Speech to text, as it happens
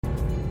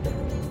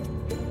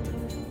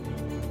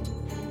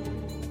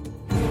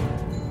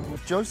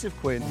Joseph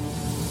Quinn.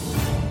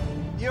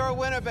 You're a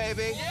winner,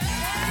 baby.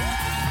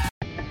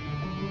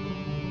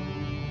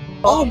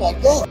 Oh my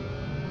God.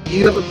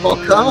 You have a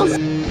podcast?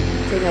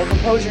 Daniel,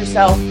 compose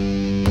yourself.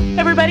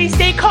 Everybody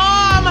stay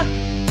calm.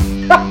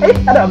 I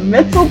had a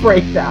mental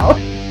breakdown.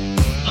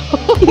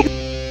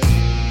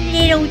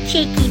 Little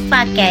cheeky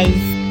fuckers.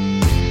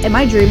 Am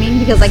I dreaming?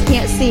 Because I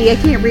can't see, I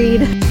can't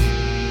read.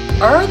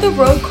 Are the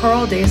road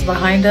Carl days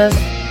behind us?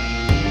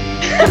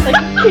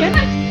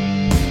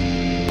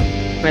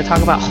 I'm going to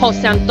talk about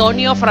Jose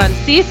Antonio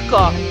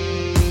Francisco.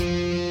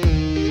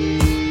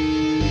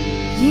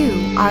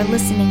 You are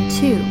listening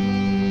to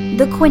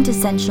the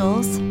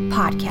Quintessentials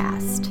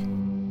Podcast.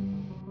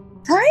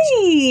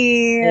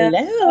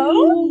 Hi.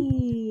 Hello.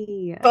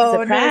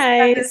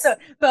 Surprise.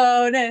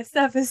 Bonus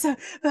episode.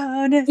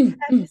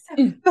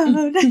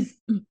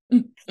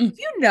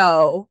 You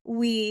know,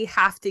 we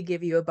have to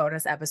give you a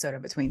bonus episode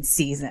in between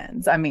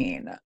seasons. I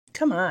mean,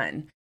 Come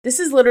on. This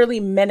is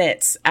literally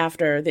minutes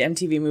after the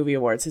MTV Movie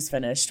Awards has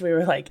finished. We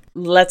were like,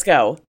 let's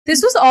go.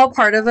 this was all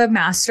part of a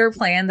master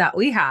plan that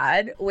we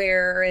had,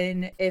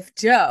 wherein if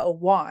Joe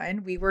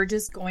won, we were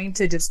just going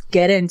to just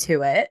get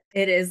into it.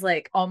 It is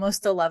like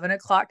almost 11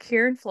 o'clock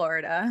here in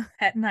Florida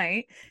at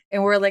night.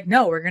 And we're like,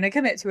 no, we're going to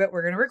commit to it.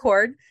 We're going to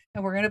record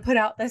and we're going to put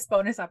out this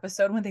bonus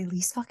episode when they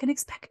least fucking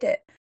expect it.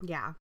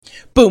 Yeah.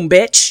 Boom,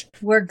 bitch.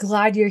 We're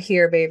glad you're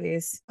here,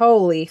 babies.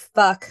 Holy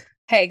fuck.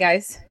 Hey,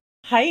 guys.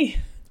 Hi.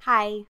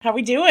 Hi. How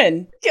we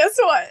doing? Guess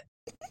what?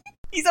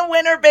 He's a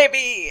winner,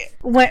 baby.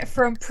 Went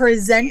from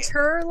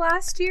presenter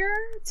last year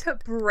to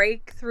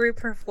breakthrough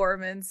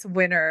performance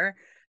winner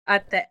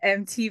at the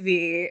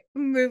MTV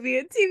Movie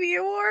and TV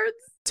Awards.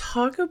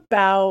 Talk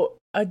about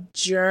a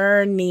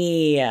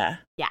journey. Yeah.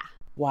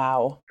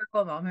 Wow.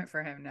 Circle moment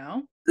for him,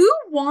 no? Who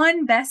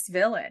won Best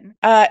Villain?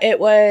 It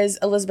was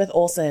Elizabeth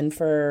Olsen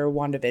for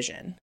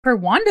WandaVision. For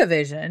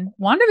WandaVision.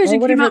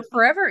 WandaVision came out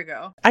forever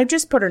ago. I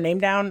just put her name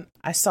down.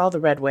 I saw The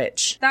Red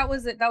Witch. That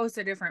was it. That was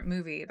a different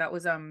movie. That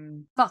was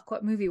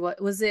what movie? What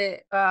was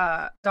it?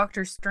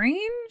 Doctor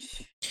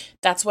Strange?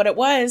 That's what it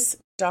was.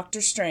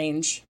 Doctor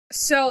Strange.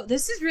 So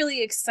this is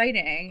really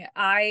exciting.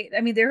 I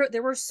mean,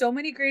 there were so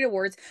many great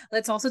awards.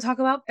 Let's also talk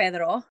about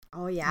Pedro.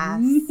 Oh, yes.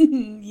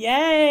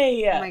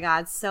 Yay. Oh, my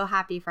God. So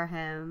happy for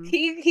him.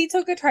 He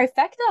took a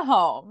trifecta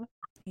home.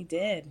 He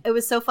did. It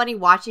was so funny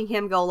watching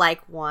him go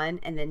like 1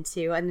 and then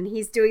 2, and then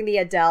he's doing the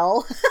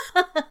Adele.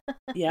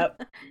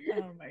 Yep.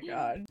 Oh my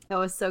God. That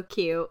was so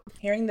cute.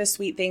 Hearing the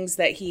sweet things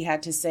that he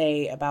had to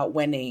say about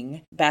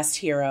winning Best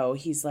Hero,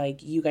 he's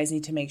like, you guys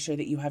need to make sure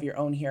that you have your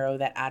own hero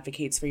that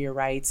advocates for your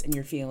rights and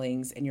your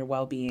feelings and your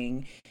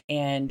well-being.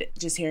 And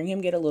just hearing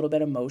him get a little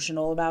bit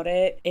emotional about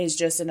it is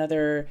just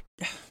another,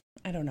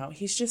 I don't know,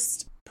 he's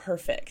just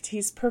perfect.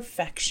 He's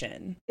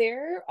perfection.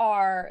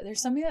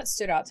 There's something that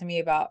stood out to me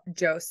about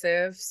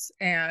Joseph's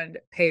and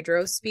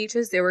Pedro's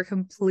speeches. They were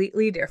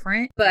completely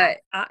different, but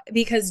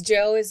because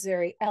Joe is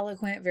very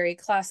eloquent, very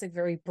classic,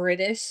 very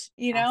British,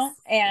 you know?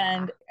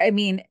 And I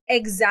mean,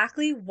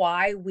 exactly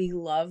why we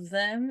love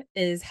them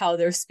is how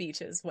their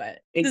speeches went.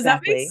 Exactly.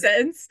 Does that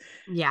make sense?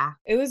 Yeah.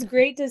 It was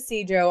great to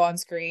see Joe on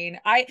screen.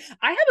 I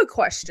have a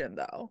question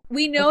though.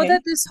 We know Okay.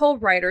 that this whole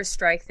writer's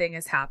strike thing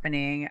is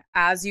happening.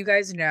 As you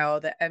guys know,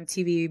 the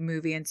MTV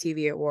Movie and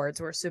TV Awards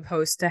were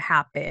supposed to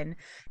happen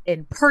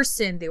in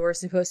person. They were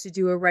supposed to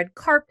do a red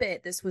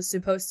carpet. This was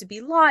supposed to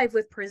be live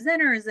with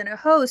presenters and a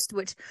host,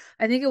 which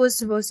I think it was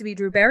supposed to be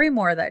Drew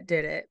Barrymore that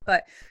did it.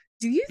 But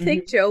do you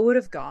think Joe would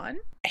have gone?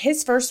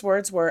 His first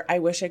words were, I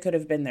wish I could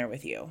have been there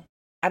with you.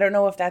 I don't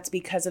know if that's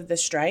because of the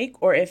strike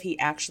or if he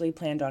actually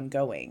planned on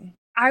going.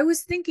 I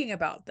was thinking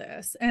about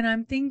this and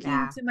I'm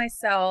thinking to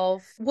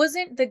myself,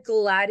 wasn't the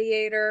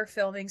Gladiator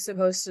filming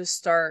supposed to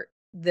start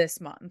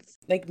this month?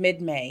 Like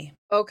mid-May.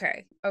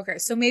 Okay.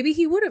 So maybe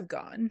he would have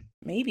gone.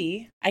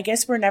 Maybe. I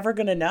guess we're never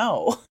going to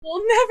know.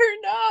 We'll never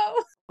know.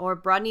 Or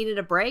Brad needed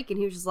a break and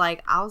he was just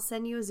like, I'll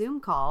send you a Zoom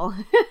call.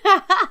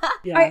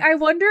 Yeah. I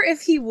wonder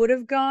if he would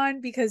have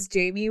gone because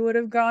Jamie would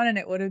have gone and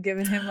it would have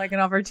given him like an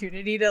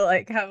opportunity to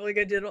like have like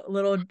a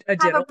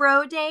Have a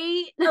bro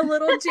date. a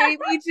little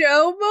Jamie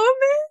Joe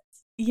moment.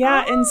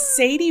 Yeah, and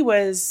Sadie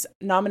was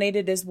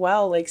nominated as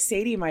well. Like,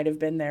 Sadie might have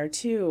been there,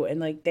 too. And,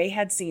 like, they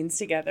had scenes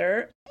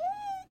together.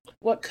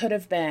 What could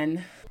have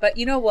been? But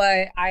you know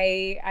what?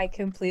 I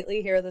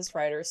completely hear this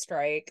writer's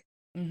strike.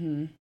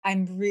 Mm-hmm.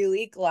 I'm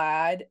really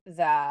glad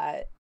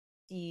that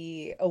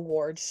the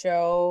award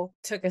show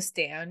took a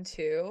stand,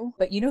 too.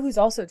 But you know who's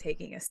also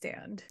taking a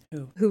stand?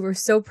 Who we're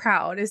so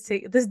proud is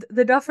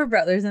the Duffer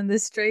Brothers and the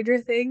Stranger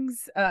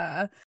Things.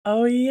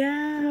 Oh,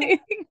 yeah.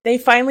 They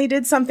finally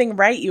did something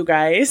right, you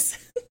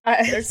guys.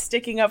 They're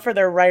sticking up for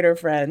their writer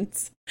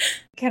friends.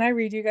 Can I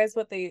read you guys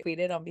what they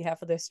tweeted on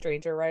behalf of the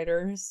Stranger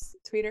Writers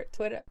Twitter?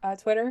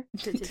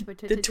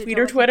 The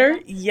tweeter Twitter?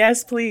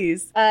 Yes,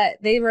 please.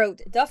 They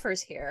wrote,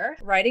 Duffers here.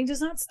 Writing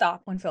does not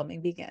stop when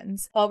filming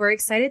begins. While we're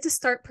excited to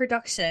start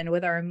production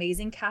with our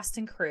amazing cast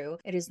and crew,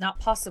 it is not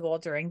possible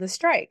during the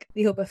strike.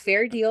 We hope a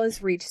fair deal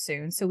is reached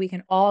soon so we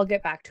can all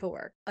get back to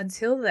work.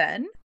 Until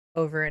then,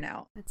 over and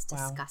out. That's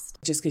disgusting.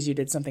 Just because you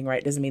did something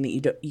right doesn't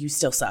mean that you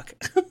still suck.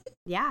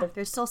 Yeah,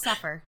 they still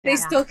suffer. They Yeah.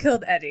 still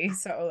killed Eddie,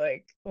 so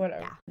like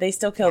whatever. Yeah. They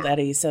still killed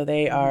Eddie, so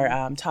they are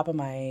top of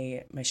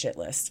my shit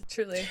list.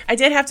 Truly. I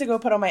did have to go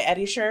put on my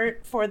Eddie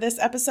shirt for this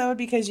episode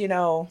because, He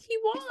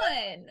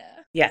won.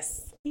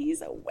 yes,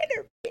 he's a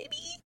winner, baby.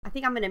 I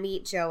think I'm gonna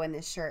meet Joe in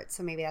this shirt,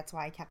 so maybe that's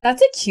why I kept.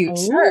 That's a cute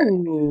shirt.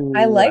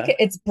 I like it.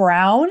 It's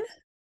brown.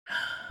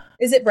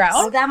 Is it brown?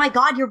 Oh my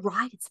God, you're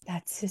right. It's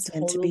That's his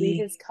meant to totally be.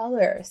 his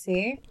color.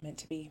 See? Meant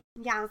to be.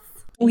 yes.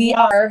 We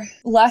are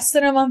less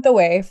than a month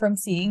away from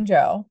seeing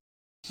Joe.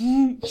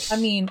 I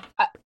mean,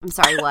 I'm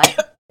sorry.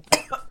 What?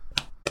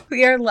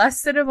 we are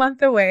less than a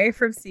month away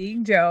from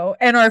seeing Joe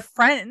and our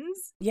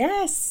friends.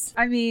 Yes.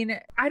 I mean,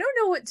 I don't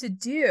know what to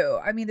do.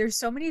 I mean, there's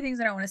so many things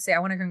that I want to say. I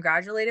want to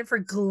congratulate him for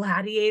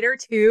Gladiator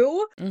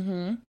 2.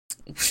 Mm-hmm.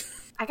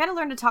 I gotta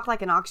learn to talk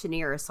like an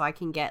auctioneer so I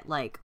can get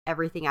like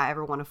everything I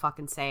ever want to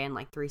fucking say in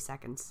like 3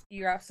 seconds.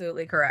 You're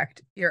absolutely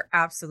correct. You're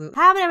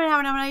absolutely.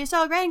 You're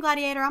so great,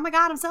 Gladiator. Oh my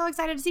God, I'm so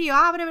excited to see you.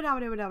 I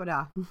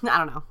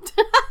don't know.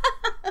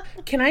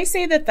 Can I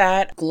say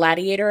that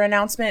Gladiator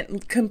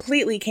announcement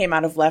completely came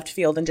out of left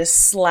field and just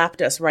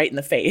slapped us right in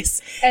the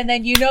face? And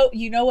then you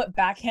know what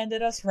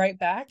backhanded us right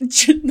back?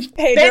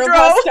 Pedro.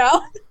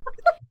 Pascal.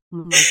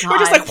 Oh my God. We're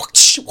just like,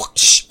 whoosh,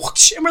 whoosh,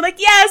 whoosh. And we're like,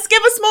 yes,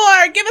 give us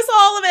more. Give us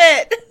all of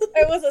it.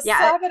 It was a Yeah,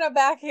 slap and a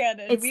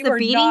backhanded. It's We the were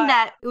beating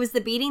not- it was the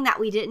beating that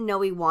we didn't know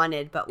we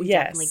wanted, but we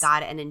Yes. definitely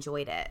got it and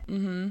enjoyed it.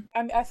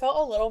 Mm-hmm. I felt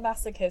a little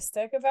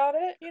masochistic about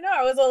it.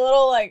 I was a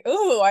little like,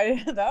 ooh,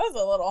 that was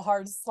a little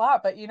hard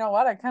slap, but you know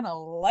what? I kind of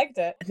liked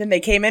it. And then they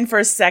came in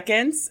for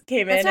seconds.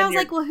 That's why I was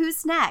like, well,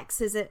 who's next?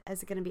 Is it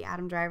going to be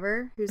Adam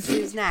Driver?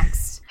 Who's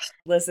next?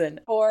 listen.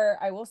 Or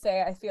I will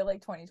say, I feel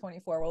like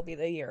 2024 will be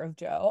the year of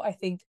Joe. I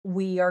think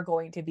we are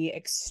going to be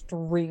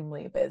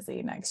extremely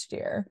busy next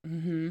year.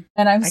 Mm-hmm.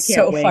 And I'm I can't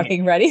so wait.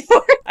 fucking ready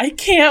for it. I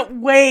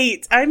can't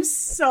wait. I'm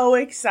so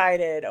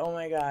excited. Oh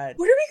my God.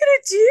 What are we going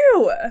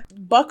to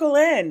do? Buckle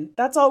in.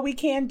 That's all we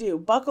can do.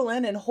 Buckle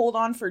in and hold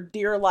on for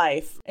dear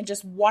life and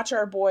just watch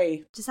our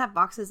boy. Just have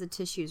boxes of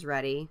tissues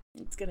ready.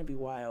 It's going to be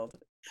wild.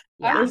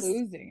 I'm Yes.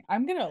 losing.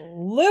 I'm gonna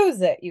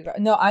lose it, you guys.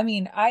 No, I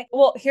mean,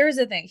 here's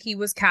the thing. He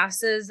was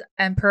cast as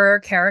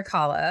Emperor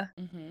Caracalla,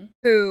 Mm-hmm.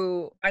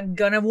 who I'm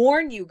gonna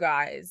warn you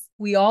guys.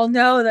 We all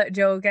know that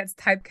Joe gets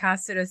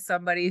typecasted as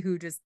somebody who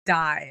just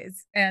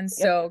dies. And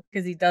so,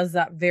 because he does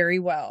that very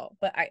well.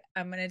 But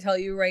I'm gonna tell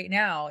you right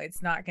now,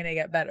 it's not gonna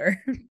get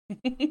better.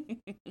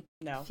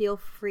 No. Feel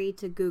free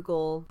to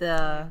Google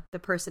the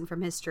person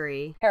from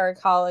history.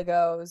 Caracalla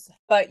goes,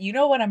 but you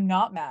know what I'm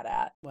not mad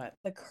at? What?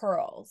 The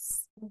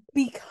curls.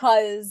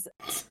 Because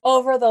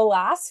over the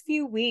last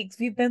few weeks,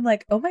 we've been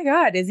like, oh my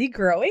God, is he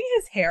growing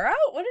his hair out?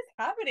 What is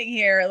happening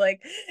here?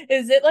 Like,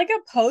 is it like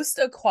a post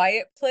A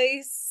Quiet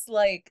Place?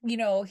 Like,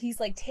 he's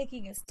like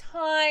taking his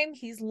time.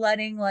 He's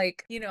letting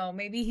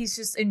maybe he's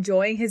just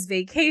enjoying his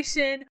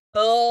vacation.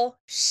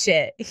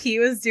 Bullshit. He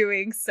was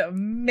doing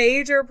some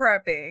major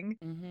prepping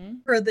Mm-hmm.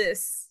 for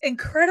this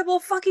incredible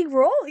fucking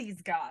role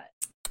he's got.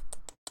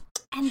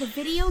 And the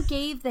video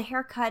gave the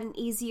haircut an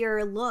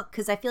easier look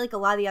because I feel like a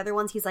lot of the other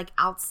ones, he's like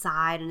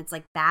outside and it's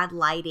like bad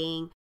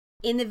lighting.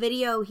 In the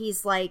video,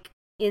 he's like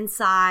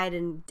inside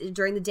and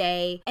during the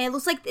day, and it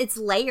looks like it's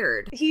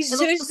layered. He's It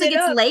looks zhuzhed like it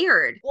it's up.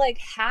 layered. Like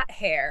hat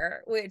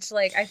hair, which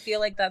I feel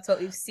like that's what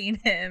we've seen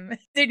him.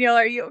 Danielle,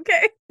 are you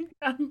okay?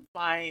 I'm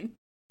fine.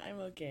 I'm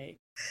okay.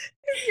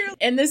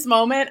 In this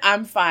moment,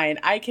 I'm fine.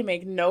 I can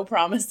make no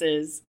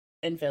promises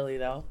in Philly,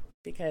 though,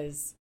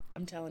 because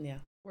I'm telling you.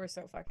 We're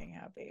so fucking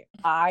happy.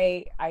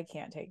 I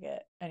can't take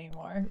it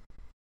anymore.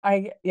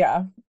 Go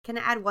Can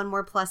I add one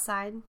more plus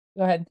side?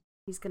 ahead.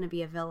 He's going to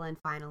be a villain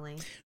finally.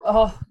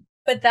 Oh,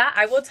 but that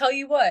I will tell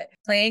you what,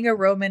 playing a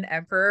Roman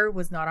emperor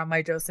was not on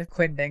my Joseph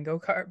Quinn bingo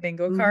card.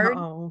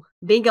 No.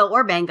 Bingo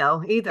or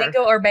bango, either.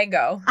 Bingo or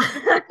bango.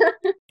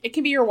 It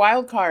can be your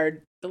wild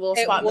card, the little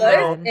It spot in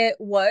the middle.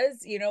 was.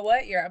 You know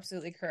what? You're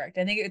absolutely correct.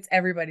 I think it's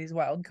everybody's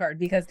wild card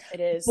because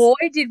It is. boy,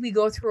 did we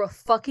go through a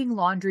fucking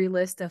laundry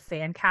list of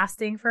fan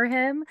casting for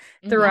him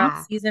throughout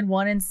Yeah. season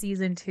 1 and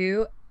season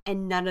 2.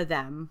 And none of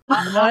them.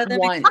 One of them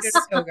once. included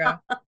a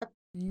toga.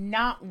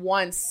 Not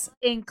once.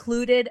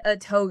 Included a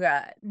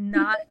toga.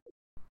 Not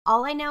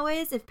All I know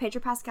is if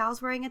Pedro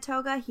Pascal's wearing a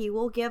toga, he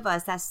will give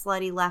us that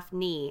slutty left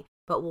knee.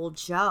 But will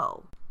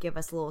Joe give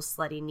us a little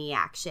slutty knee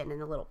action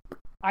and a little...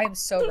 I am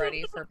so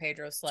ready for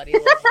Pedro's slutty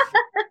little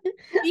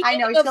knee. I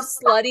know, Speaking he's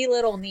of slutty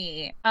little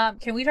knee.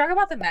 Can we talk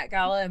about the Met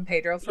Gala and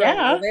Pedro for a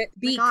Yeah. little bit?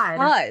 my God.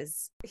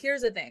 Because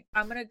here's the thing.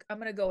 I'm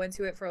gonna go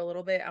into it for a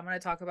little bit. I'm gonna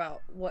talk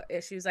about what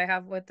issues I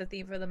have with the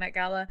theme for the Met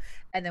Gala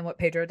and then what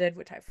Pedro did,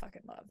 which I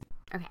fucking love.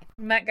 Okay.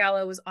 Met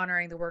Gala was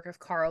honoring the work of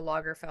Karl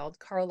Lagerfeld.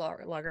 Karl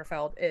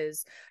Lagerfeld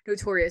is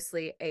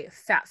notoriously a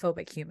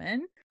fat-phobic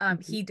human.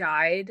 He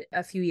died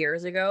a few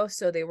years ago,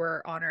 so they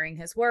were honoring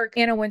his work.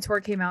 Anna Wintour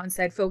came out and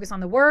said, focus on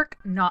the work,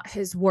 not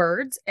his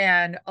words.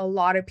 And a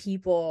lot of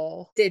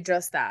people did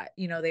just that.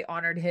 They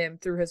honored him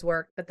through his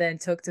work, but then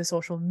took to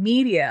social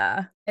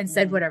media and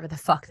said whatever the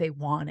fuck they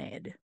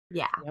wanted.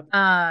 Yeah.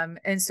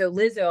 And so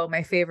Lizzo,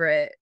 my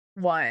favorite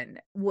one,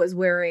 was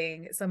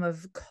wearing some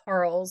of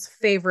Carl's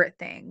favorite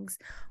things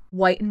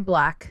white and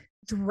black,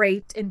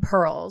 draped in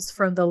pearls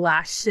from the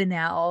last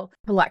Chanel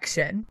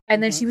collection.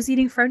 And then she was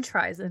eating French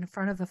fries in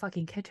front of the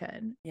fucking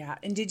kitchen. Yeah.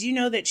 And did you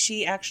know that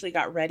she actually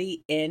got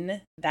ready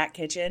in that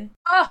kitchen?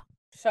 Oh,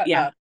 shut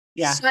up.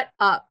 Yeah. Shut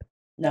up.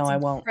 No, I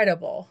won't.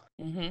 Incredible.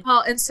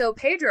 Well, and so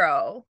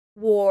Pedro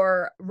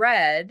wore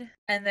red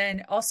and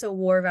then also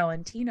wore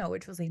Valentino,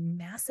 which was a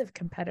massive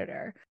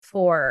competitor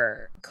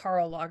for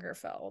Karl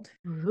Lagerfeld.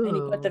 Ooh. And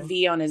he put the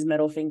V on his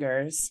middle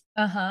fingers.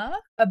 A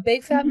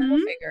big fat middle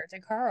finger to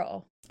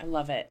Karl. I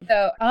love it.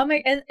 So,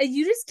 and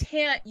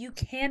you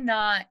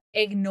cannot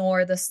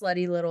ignore the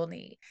slutty little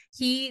knee.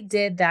 He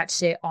did that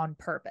shit on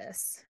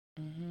purpose.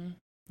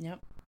 Yep.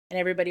 And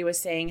everybody was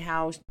saying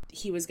how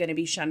he was going to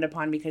be shunned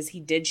upon because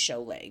he did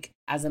show leg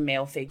as a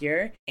male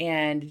figure.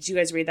 And did you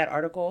guys read that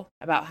article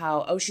about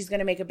how, she's going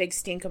to make a big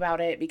stink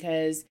about it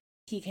because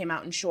he came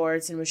out in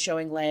shorts and was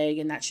showing leg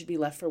and that should be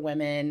left for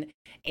women.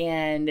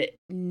 And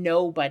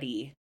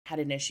nobody had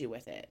an issue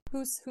with it. Who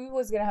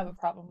was going to have a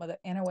problem with it?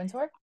 Anna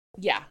Wintour?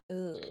 Yeah.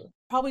 Ugh.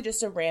 Probably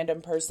just a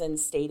random person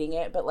stating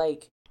it, but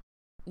like,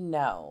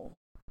 no,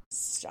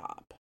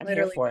 stop. I'm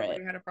Literally here for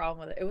nobody it. had a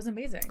problem with it. It was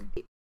amazing.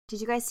 Did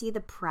you guys see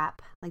the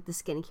prep, like the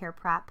skincare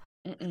prep?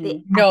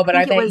 No, but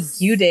I bet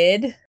you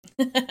did.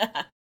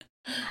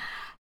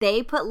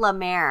 They put La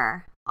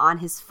Mer on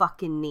his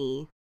fucking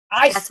knee.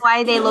 That's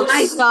why they look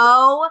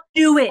so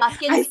knew it.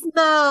 fucking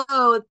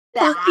smooth.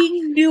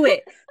 Fucking knew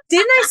it.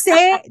 Didn't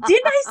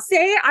I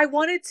say I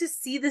wanted to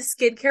see the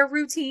skincare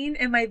routine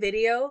in my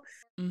video?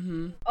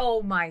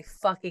 Oh my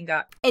fucking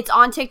God. It's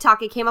on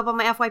TikTok. It came up on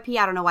my FYP.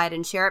 I don't know why I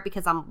didn't share it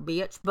because I'm a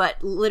bitch, but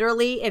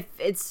literally if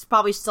it's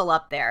probably still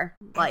up there.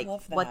 Like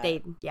what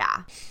they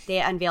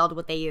unveiled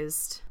what they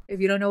used. If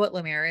you don't know what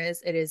La Mer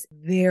is, it is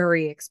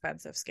very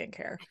expensive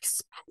skincare.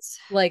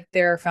 Like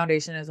their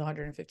foundation is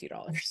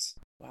 $150.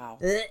 Wow.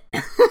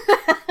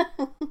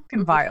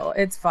 Vile.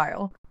 It's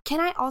vile.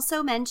 Can I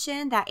also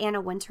mention that Anna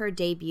Wintour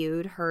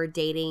debuted her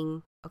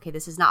dating, okay,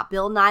 this is not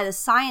Bill Nye the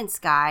Science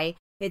Guy.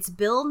 It's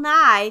Bill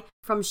Nye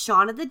from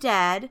Shaun of the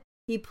Dead.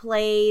 He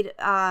played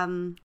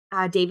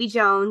Davy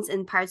Jones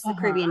in Pirates of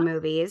the Caribbean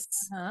movies.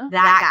 That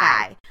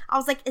guy. I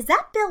was like, is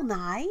that Bill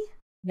Nye?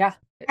 Yeah.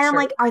 And I'm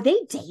like, are they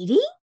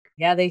dating?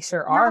 Yeah, they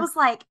sure And are. I was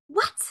like,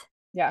 what?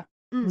 Yeah.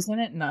 Isn't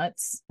it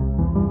nuts?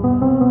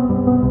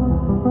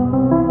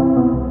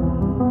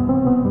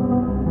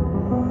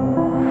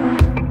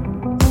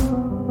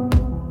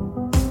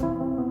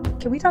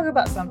 Can we talk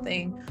about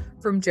something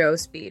from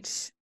Joe's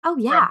speech? Oh,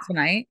 yeah.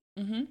 Tonight?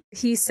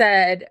 He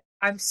said,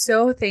 I'm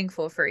so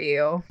thankful for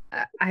you.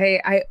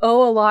 I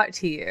owe a lot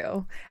to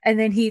you. And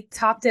then he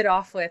topped it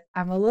off with,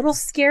 I'm a little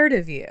scared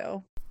of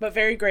you. But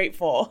very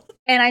grateful.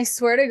 And I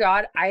swear to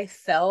God, I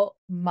felt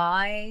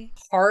my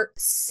heart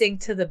sink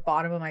to the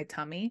bottom of my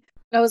tummy.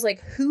 I was like,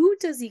 who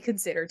does he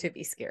consider to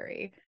be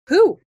scary?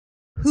 Who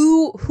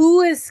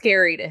is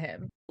scary to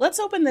him? Let's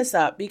open this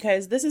up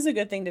because this is a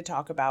good thing to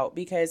talk about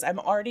because I'm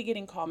already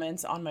getting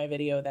comments on my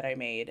video that I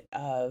made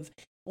of,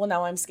 well,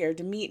 now I'm scared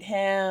to meet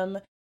him.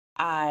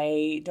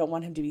 I don't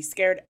want him to be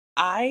scared.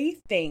 I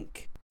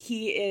think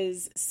he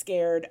is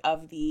scared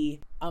of the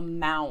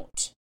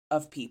amount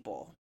of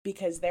people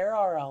because there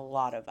are a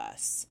lot of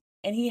us.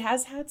 And he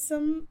has had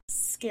some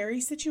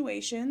scary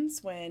situations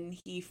when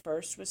he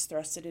first was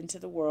thrusted into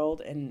the world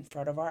in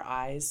front of our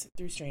eyes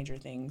through Stranger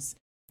Things.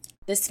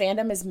 This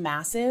fandom is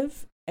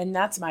massive, and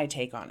that's my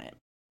take on it.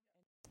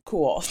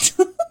 Cool.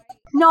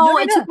 No,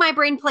 it took my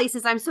brain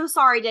places. I'm so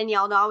sorry,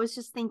 Danielle. No, I was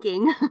just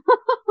thinking.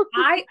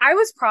 I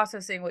was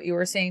processing what you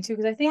were saying too,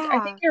 because I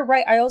think you're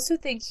right. I also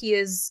think he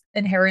is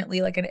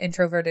inherently like an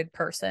introverted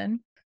person.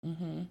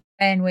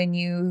 And when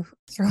you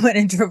throw an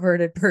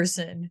introverted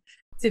person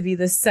to be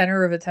the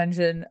center of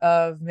attention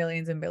of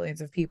millions and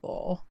billions of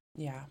people,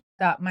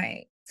 that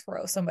might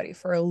throw somebody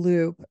for a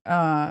loop.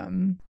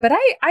 But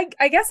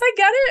I guess I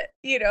get it.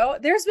 You know,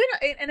 there's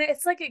been, and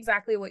it's like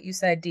exactly what you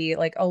said, Dee.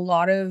 Like a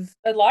lot of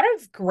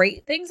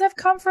great things have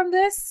come from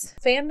this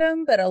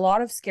fandom, but a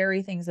lot of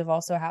scary things have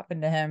also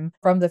happened to him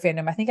from the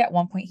fandom. I think at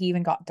one point he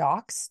even got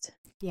doxxed.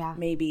 Yeah,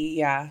 maybe.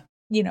 Yeah.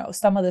 You know,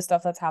 some of the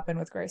stuff that's happened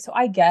with Grace. So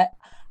I get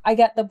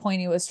the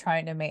point he was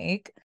trying to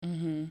make.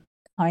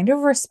 Kind of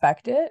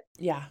respect it.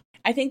 Yeah.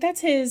 I think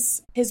that's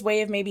his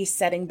way of maybe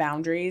setting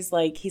boundaries.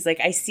 Like, he's like,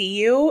 I see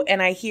you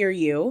and I hear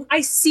you.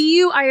 I see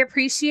you. I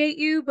appreciate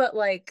you, but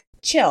like,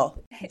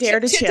 chill. Dare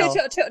to chill.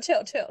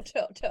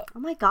 Chill. Oh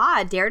my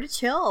God. Dare to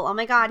chill. Oh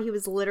my God. He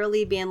was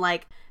literally being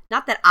like,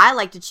 not that I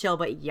like to chill,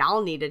 but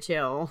y'all need to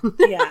chill.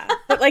 Yeah.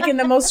 But like in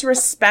the most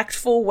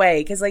respectful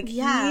way. Cause like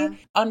he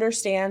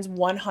understands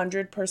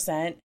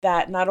 100%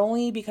 that not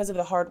only because of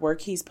the hard work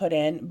he's put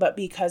in, but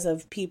because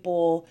of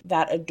people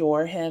that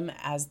adore him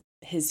as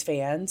his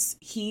fans,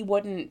 he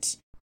wouldn't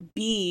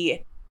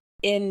be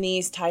in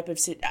these type of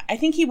I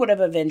think he would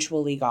have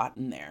eventually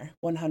gotten there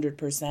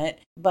 100%,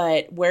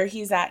 but where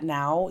he's at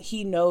now,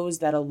 he knows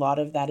that a lot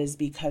of that is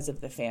because of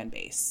the fan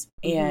base.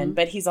 And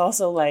but he's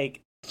also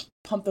like,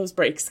 pump those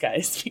brakes,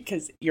 guys,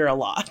 because you're a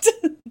lot.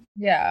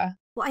 Yeah.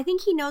 Well, I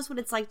think he knows what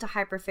it's like to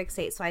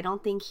hyperfixate, so I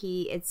don't think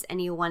it's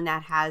anyone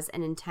that has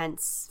an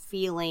intense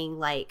feeling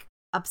like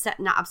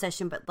not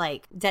obsession, but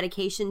like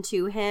dedication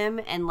to him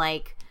and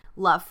like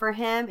love for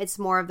him. It's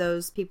more of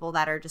those people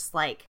that are just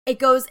like it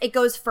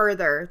goes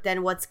further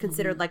than what's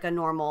considered like a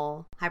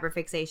normal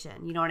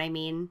hyperfixation. You know what I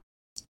mean?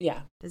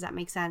 Yeah. Does that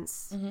make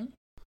sense? Mm-hmm.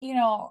 You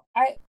know,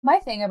 my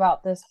thing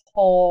about this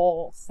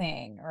whole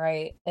thing,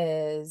 right,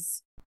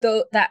 is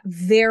that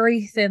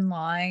very thin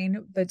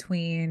line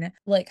between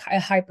like a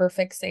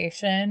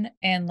hyperfixation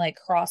and like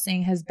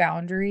crossing his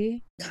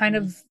boundary kind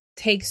of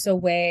takes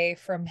away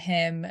from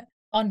him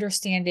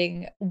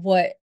understanding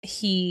what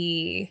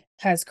he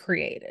has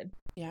created.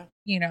 Yeah.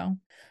 You know,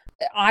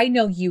 I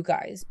know you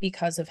guys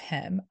because of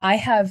him.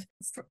 I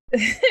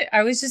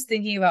was just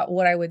thinking about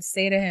what I would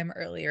say to him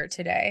earlier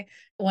today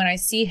when I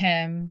see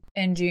him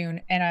in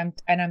June, and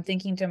I'm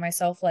thinking to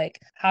myself, like,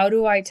 how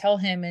do I tell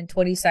him in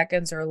 20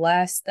 seconds or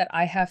less that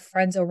I have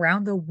friends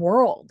around the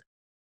world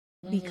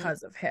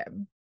because of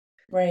him?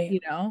 Right. You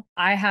know,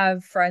 I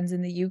have friends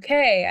in the UK.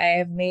 I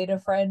have made a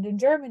friend in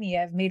Germany.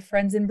 I've made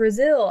friends in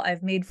Brazil.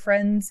 I've made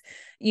friends,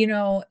 you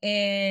know,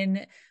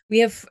 we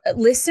have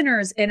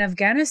listeners in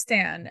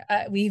Afghanistan.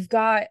 We've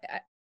got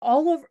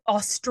all over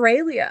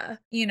Australia.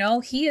 You know,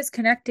 he is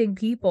connecting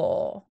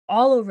people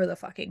all over the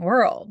fucking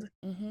world.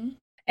 Mm-hmm.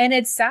 And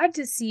it's sad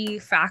to see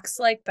facts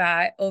like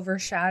that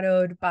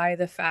overshadowed by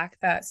the fact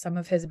that some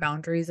of his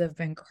boundaries have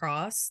been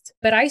crossed.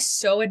 But I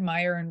so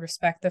admire and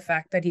respect the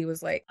fact that he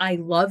was like, I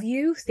love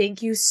you.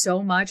 Thank you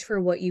so much for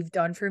what you've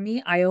done for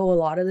me. I owe a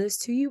lot of this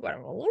to you, but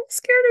I'm a little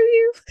scared of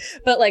you.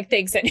 But like,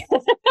 thanks anyway.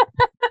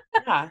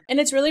 Yeah. And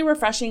it's really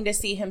refreshing to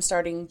see him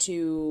starting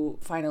to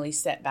finally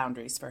set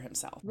boundaries for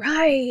himself.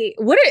 Right.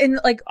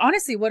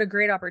 Honestly, what a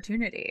great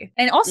opportunity.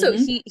 And also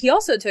he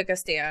also took a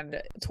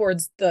stand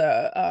towards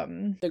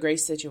the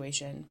Grace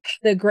situation.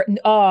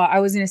 I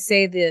was going to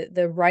say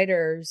the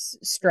writers'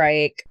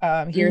 strike.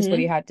 Here's what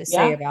he had to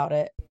say about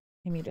it.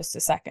 Give me just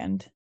a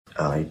second.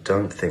 I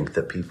don't think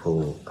that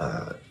people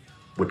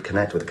would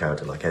connect with a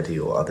character like Eddie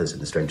or others in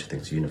the Stranger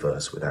Things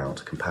universe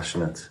without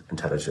compassionate,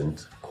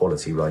 intelligent,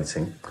 quality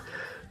writing.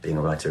 Being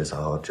a writer is a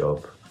hard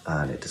job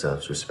and it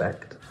deserves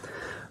respect.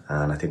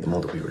 And I think the more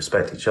that we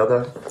respect each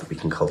other, we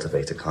can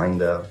cultivate a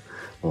kinder,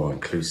 more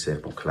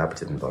inclusive, more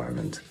collaborative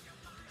environment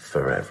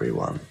for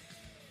everyone.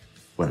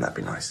 Wouldn't that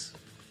be nice?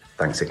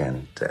 Thanks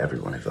again to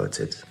everyone who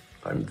voted.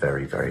 I'm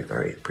very, very,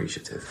 very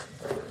appreciative.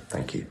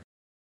 Thank you.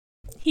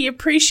 He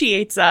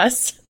appreciates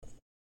us.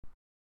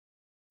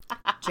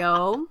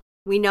 Joe,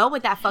 we know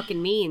what that fucking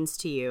means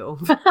to you.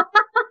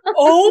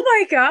 Oh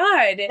my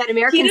God. That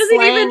American he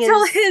doesn't even slang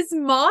tell is- his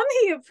mom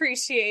he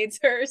appreciates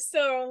her.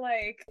 So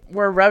like,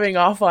 we're rubbing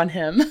off on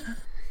him.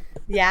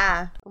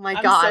 Yeah. Oh my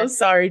I'm God. so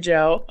sorry,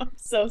 Joe. I'm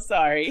so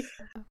sorry.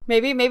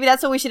 Maybe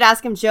that's what we should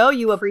ask him. Joe,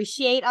 you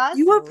appreciate us?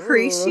 you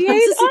appreciate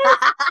us?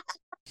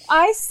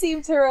 I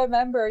seem to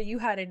remember you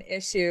had an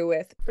issue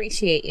with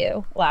appreciate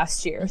you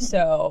last year.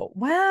 So,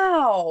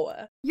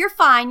 wow. You're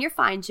fine,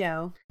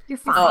 Joe. You're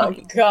fine. Oh,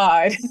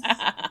 God.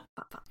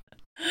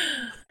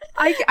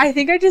 I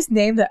think I just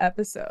named the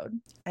episode.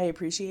 I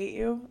appreciate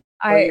you.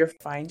 Or you're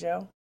fine,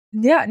 Joe.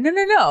 Yeah,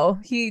 no.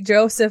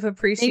 Joseph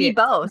appreciates. Maybe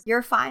both.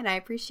 You're fine. I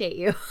appreciate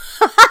you.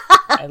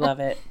 I love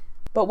it.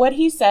 But what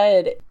he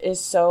said is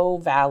so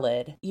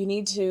valid. You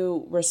need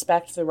to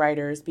respect the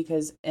writers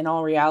because in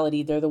all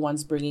reality, they're the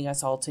ones bringing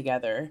us all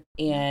together.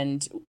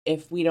 And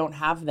if we don't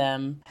have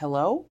them,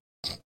 hello?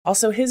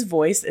 Also, his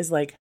voice is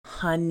like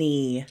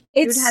honey.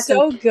 It's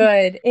so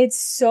good. It's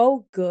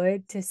so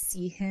good to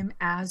see him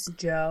as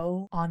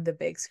Joe on the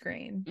big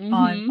screen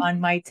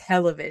on my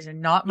television,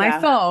 not my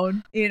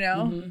phone, you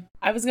know? Mm-hmm.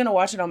 I was going to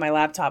watch it on my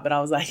laptop, but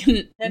I was like,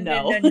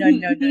 no.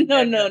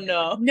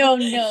 No.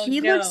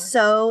 He looked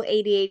so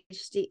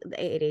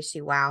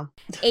ADHD. Wow.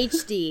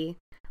 HD.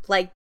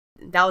 Like,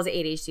 that was an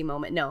ADHD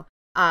moment. No.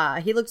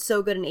 He looked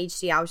so good in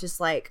HD. I was just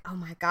like, oh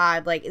my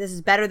God, like this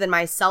is better than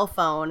my cell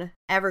phone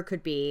ever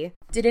could be.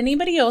 Did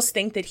anybody else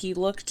think that he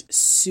looked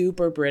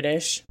super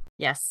British?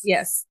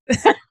 Yes.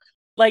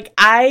 Like,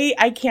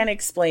 I can't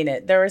explain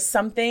it. There was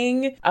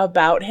something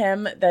about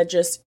him that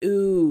just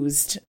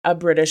oozed a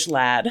British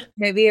lad.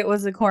 Maybe it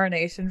was the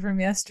coronation from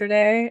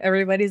yesterday.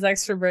 Everybody's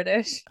extra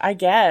British. I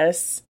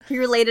guess. He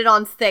related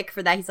on thick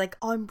for that. He's like,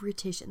 I'm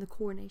British and the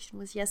coronation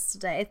was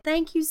yesterday.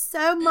 Thank you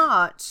so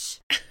much.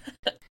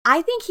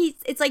 I think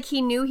it's like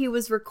he knew he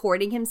was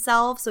recording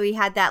himself, so he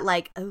had that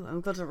like, oh,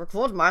 I'm going to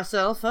record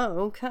myself. Oh,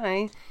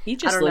 okay. He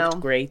just looked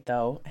great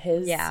though.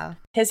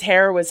 His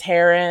hair was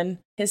hairing,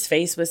 his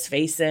face was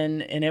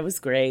facing, and it was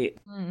great.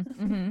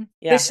 Mm-hmm.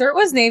 Yeah. The shirt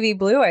was navy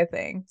blue, I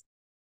think.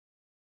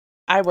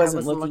 I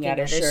wasn't looking at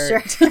his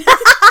shirt.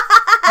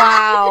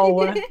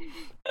 Wow.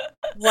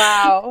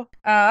 Wow.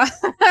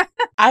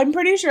 I'm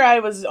pretty sure I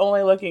was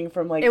only looking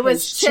from like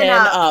his chin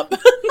up.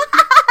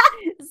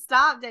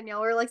 Stop,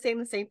 Danielle. We're like saying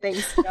the same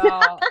things.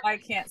 No, I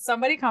can't.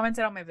 Somebody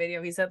commented on my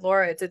video. He said,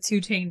 Laura, it's a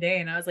 2-chain day.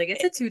 And I was like,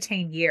 it's a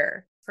 2-chain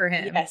year. for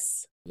him.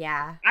 Yes.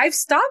 Yeah. I've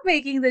stopped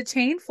making the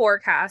chain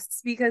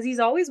forecasts because he's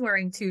always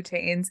wearing 2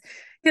 chains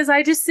because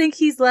I just think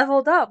he's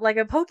leveled up like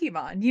a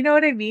Pokemon. You know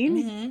what I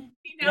mean? Mm-hmm.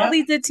 He now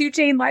leads a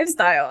 2-chain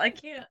lifestyle. I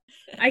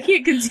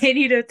can't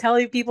continue to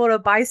tell people to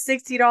buy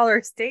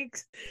 $60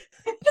 steaks.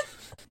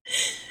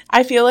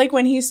 I feel like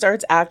when he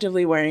starts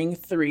actively wearing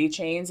 3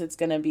 chains,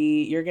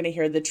 you're going to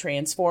hear the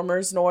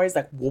Transformers noise,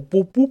 like whoop,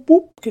 whoop, whoop,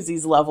 whoop, because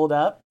he's leveled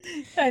up.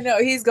 I know.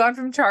 He's gone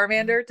from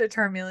Charmander to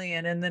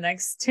Charmeleon, and the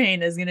next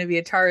chain is going to be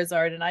a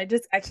Charizard, and I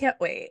can't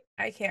wait.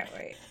 I can't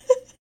wait.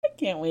 I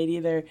can't wait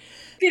either.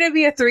 It's going to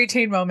be a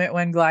 3-chain moment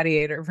when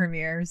Gladiator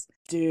premieres.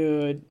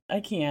 Dude, I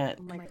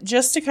can't.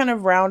 Just to kind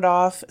of round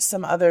off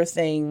some other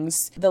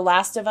things, The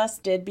Last of Us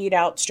did beat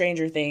out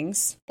Stranger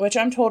Things, which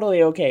I'm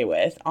totally okay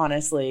with,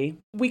 honestly.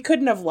 We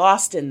couldn't have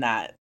lost in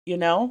that, you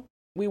know?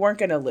 We weren't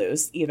going to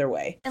lose either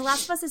way. And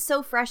Last of Us is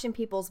so fresh in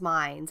people's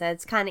minds. And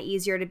it's kind of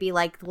easier to be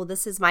like, well,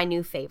 this is my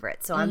new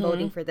favorite, so I'm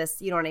voting for this.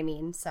 You know what I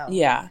mean? So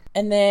yeah.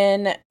 And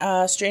then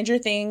Stranger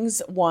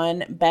Things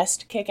won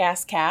Best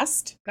Kick-Ass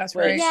Cast. That's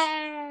right.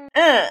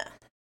 yeah.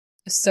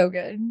 So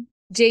good.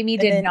 Jamie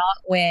did not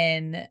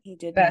win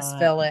Best not.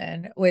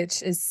 Villain,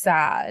 which is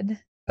sad,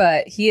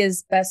 but he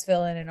is Best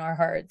Villain in our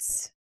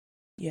hearts.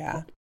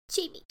 Yeah.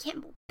 Jamie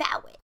Campbell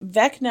Bowitt.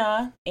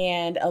 Vecna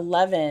and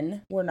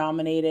Eleven were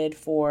nominated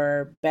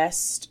for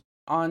Best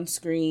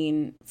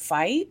On-Screen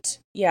Fight.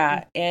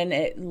 Yeah, and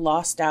it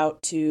lost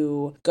out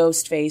to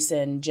Ghostface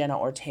and Jenna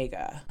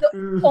Ortega.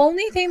 The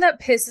only thing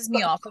that pisses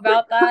me off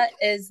about that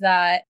is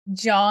that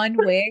Keanu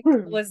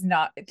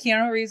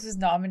Reeves was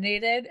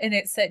nominated, and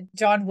it said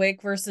John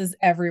Wick versus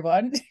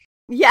everyone.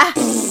 Yeah.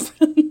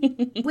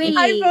 Wait.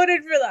 I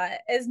voted for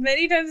that. As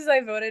many times as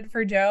I voted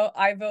for Joe,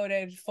 I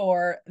voted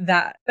for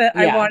that.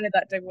 I wanted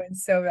that to win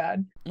so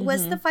bad.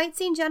 Was the fight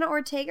scene Jenna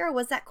Ortega or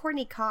was that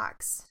Courtney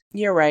Cox?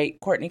 You're right,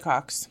 Courtney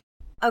Cox.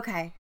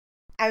 Okay.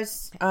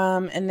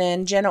 And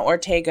then Jenna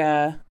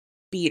Ortega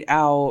beat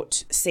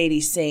out Sadie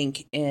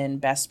Sink in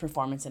Best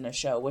Performance in a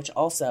Show, which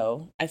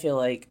also I feel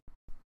like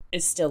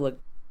is still a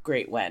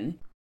great win.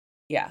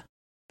 Yeah,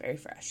 very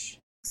fresh.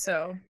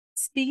 So,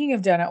 speaking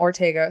of Jenna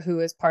Ortega, who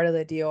is part of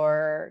the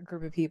Dior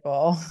group of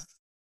people,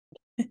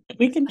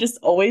 we can just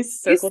always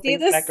circle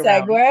things back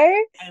around.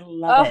 Segue? I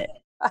love it.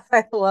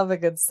 I love a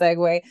good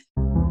segue.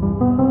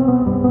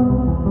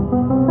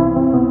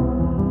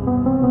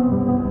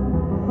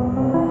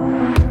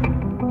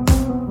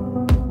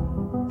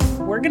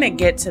 We're going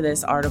to get to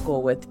this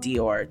article with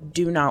Dior.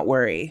 Do not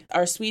worry.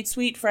 Our sweet,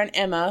 sweet friend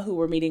Emma, who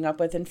we're meeting up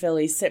with in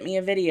Philly, sent me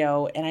a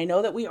video. And I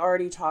know that we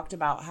already talked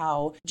about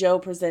how Joe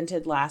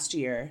presented last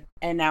year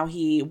and now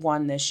he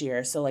won this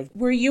year. So, like,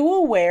 were you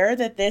aware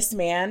that this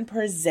man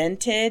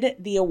presented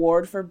the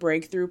award for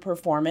breakthrough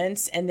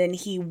performance and then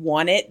he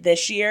won it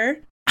this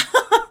year?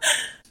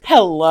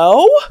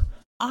 Hello?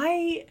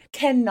 I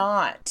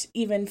cannot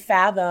even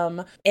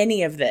fathom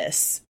any of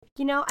this.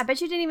 You know, I bet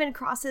you didn't even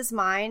cross his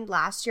mind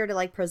last year to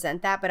like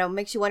present that, but it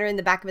makes you wonder in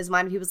the back of his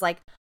mind if he was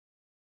like,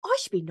 I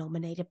should be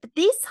nominated for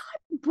this.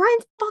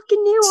 Brian's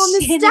fucking new on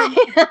this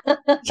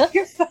stage.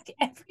 You're fucking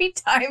every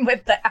time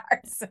with the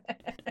accent.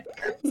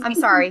 I'm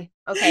sorry.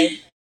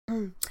 Okay.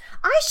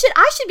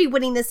 I should be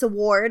winning this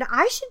award.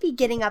 I should be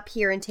getting up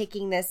here and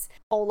taking this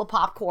bowl of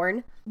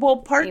popcorn. Well,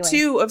 part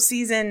 2 of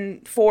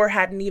season 4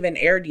 hadn't even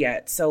aired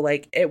yet. So,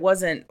 like, it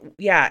wasn't,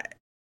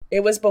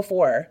 it was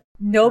before.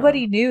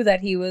 Nobody knew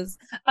that he was.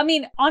 I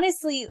mean,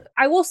 honestly,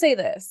 I will say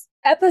this.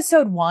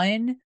 Episode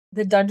 1,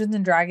 the Dungeons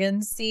and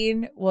Dragons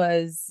scene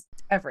was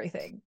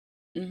everything.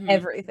 Mm-hmm.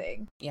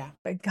 Everything. Yeah.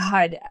 But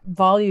God,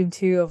 volume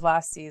 2 of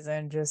last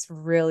season just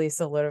really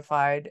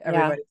solidified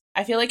everybody. Yeah.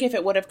 I feel like if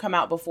it would have come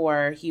out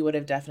before, he would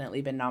have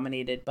definitely been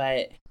nominated,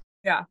 but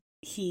yeah,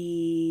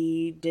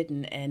 he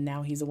didn't, and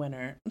now he's a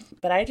winner.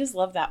 But I just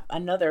love that.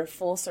 Another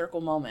full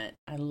circle moment.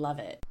 I love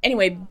it.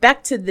 Anyway,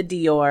 back to the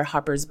Dior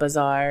Harper's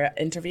Bazaar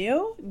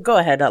interview. Go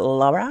ahead,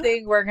 Laura. I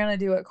think we're going to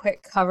do a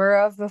quick cover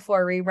of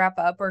before we wrap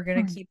up. We're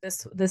going to keep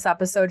this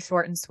episode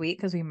short and sweet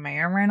because we may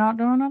or may not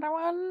do another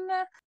one.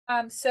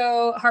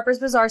 So Harper's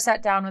Bazaar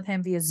sat down with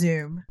him via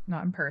Zoom,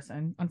 not in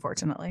person,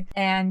 unfortunately.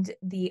 And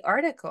the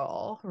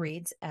article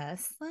reads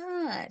as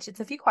such. It's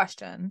a few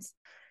questions.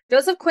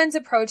 Joseph Quinn's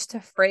approach to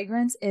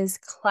fragrance is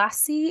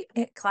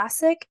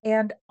classic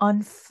and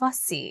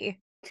unfussy.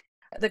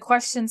 The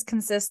questions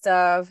consist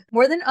of,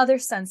 more than other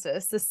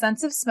senses, the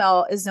sense of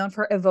smell is known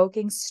for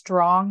evoking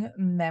strong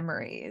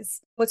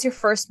memories. What's your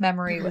first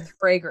memory with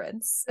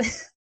fragrance?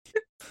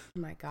 Oh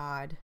my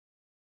God.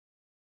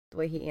 The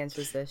way he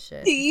answers this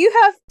shit. Do you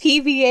have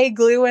PVA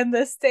glue in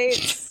the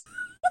States?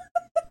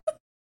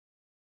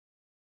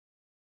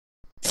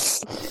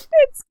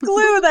 It's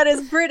glue that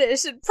is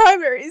British in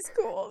primary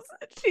schools.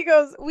 She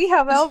goes, we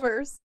have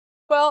Elmer's.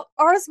 Well,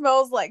 ours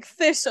smells like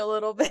fish a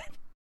little bit.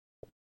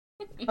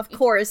 Of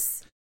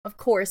course,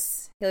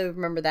 he'll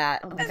remember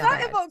that. Oh my God. God.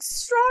 That evokes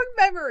strong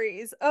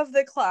memories of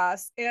the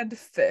class and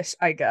fish,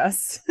 I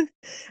guess. And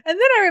then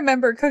I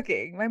remember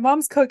cooking. My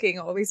mom's cooking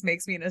always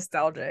makes me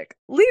nostalgic.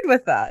 Lead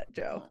with that,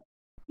 Joe.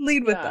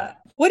 Lead with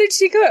that. What did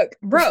she cook?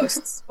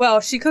 Roasts. Well,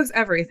 she cooks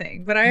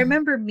everything, but I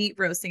remember meat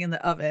roasting in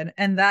the oven,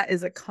 and that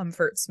is a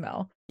comfort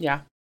smell.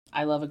 Yeah.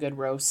 I love a good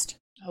roast.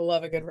 I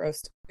love a good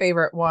roast.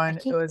 Favorite one.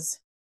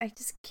 I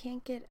just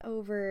can't get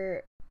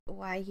over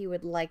why he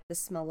would like the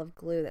smell of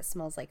glue that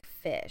smells like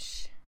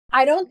fish.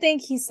 I don't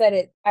think he said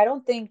it. I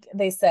don't think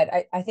they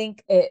said. I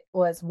think it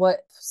was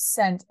what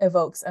scent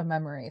evokes a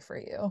memory for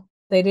you.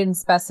 They didn't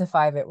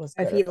specify if it was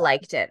good. If he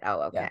liked it.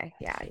 Oh, okay.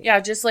 Yeah,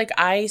 just like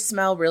I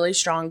smell really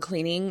strong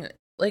cleaning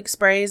like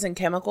sprays and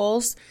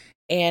chemicals,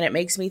 and it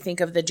makes me think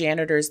of the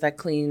janitors that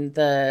clean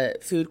the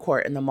food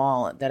court in the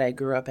mall that I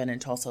grew up in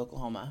Tulsa,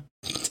 Oklahoma.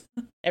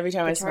 Every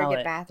time I smell it.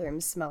 The Target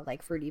bathrooms smell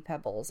like Fruity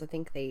Pebbles. I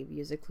think they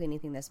use a cleaning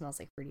thing that smells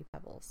like Fruity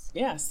Pebbles.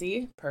 Yeah,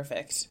 see?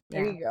 Perfect.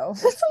 There you go.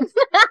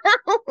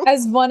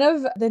 As one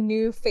of the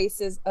new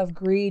faces of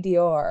Gris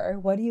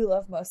Dior, what do you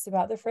love most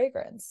about the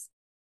fragrance?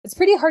 It's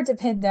pretty hard to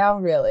pin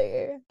down,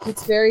 really.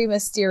 It's very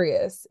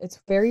mysterious. It's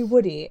very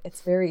woody.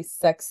 It's very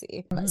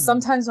sexy.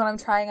 Sometimes when I'm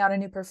trying out a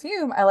new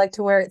perfume, I like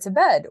to wear it to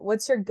bed.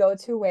 What's your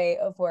go-to way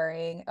of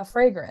wearing a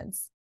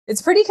fragrance?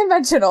 It's pretty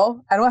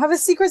conventional. I don't have a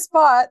secret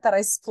spot that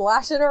I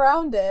splash it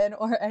around in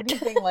or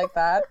anything like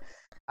that.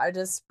 I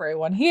just spray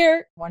one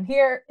here,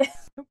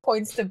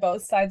 points to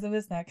both sides of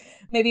his neck.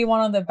 Maybe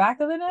one on the back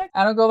of the neck.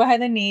 I don't go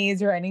behind the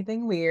knees or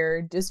anything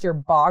weird. Just your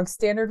bog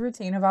standard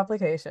routine of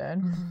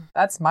application.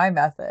 That's my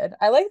method.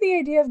 I like the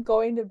idea of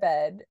going to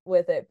bed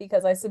with it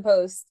because I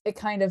suppose it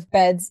kind of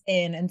beds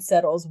in and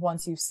settles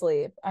once you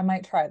sleep. I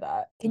might try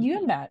that. Can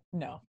you imagine?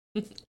 No.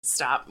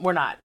 Stop. We're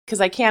not. Because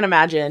I can't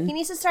imagine. He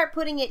needs to start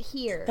putting it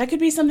here. That could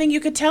be something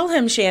you could tell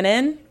him,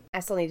 Shannon. I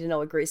still need to know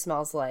what Gris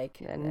smells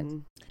like.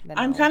 And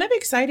I'm kind of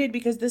excited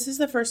because this is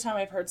the first time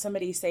I've heard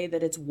somebody say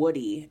that it's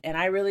woody. And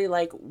I really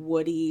like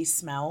woody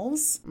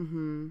smells.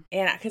 Mm-hmm.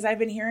 And because I've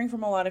been hearing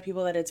from a lot of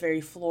people that it's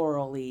very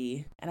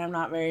floral-y. And I'm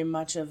not very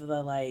much of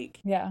the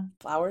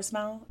flower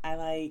smell. I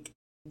like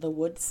the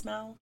wood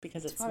smell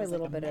because it's probably a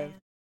little bit of...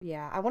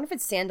 Yeah. I wonder if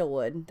it's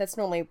sandalwood. That's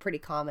normally pretty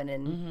common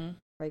in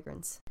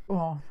fragrance.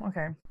 Oh,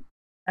 okay.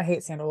 I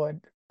hate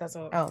sandalwood. That's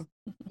all. Oh,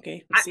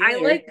 okay. I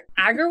like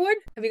agarwood.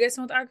 Have you guys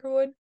smelled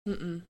agarwood?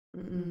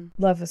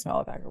 Love the smell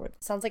of agarwood.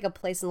 Sounds like a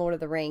place in Lord of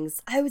the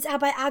Rings. I was out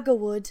by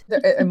Agarwood.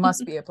 It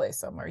must be a place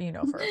somewhere,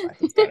 for a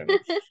fact. It's gotta be.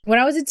 When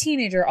I was a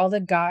teenager, all the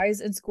guys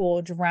in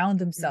school drowned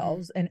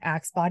themselves in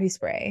Axe body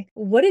spray.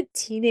 What did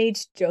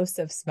teenage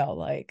Joseph smell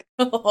like?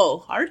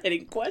 Oh,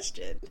 hard-hitting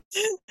question.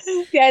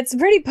 Yeah, it's a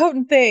pretty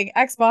potent thing.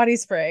 Axe body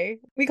spray.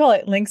 We call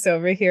it Lynx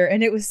over here,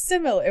 and it was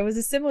similar. It was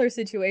a similar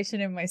situation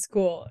in my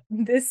school.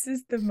 This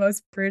is the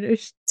most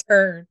British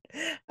turn.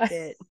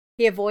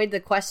 He avoided the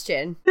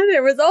question.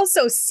 There was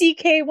also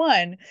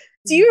CK1.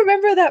 Do you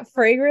remember that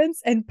fragrance?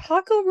 And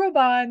Paco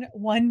Rabanne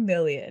 1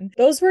 million.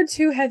 Those were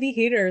two heavy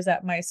hitters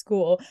at my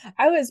school.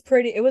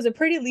 It was a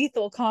pretty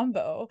lethal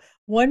combo.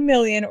 1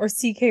 million or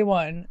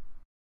CK1.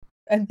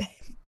 And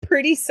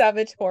pretty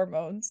savage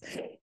hormones.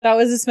 That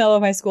was the smell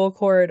of my school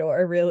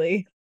corridor,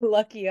 really.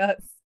 Lucky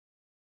us.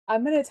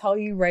 I'm going to tell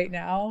you right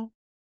now,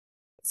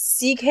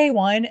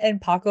 CK1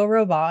 and Paco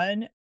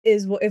Rabanne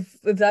is if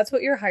that's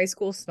what your high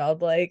school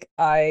smelled like,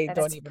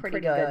 don't even pretty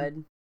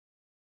good.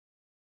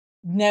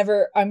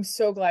 Never. I'm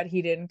so glad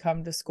he didn't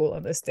come to school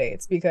in the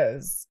States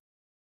because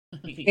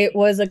it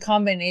was a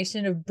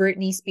combination of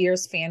Britney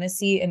Spears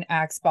Fantasy and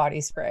Axe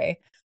body spray.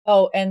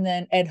 Oh, and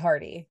then Ed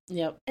Hardy.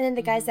 Yep. And then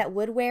the guys that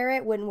would wear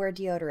it wouldn't wear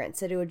deodorant,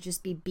 so it would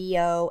just be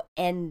BO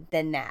and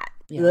then that.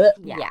 Yeah.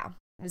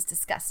 It was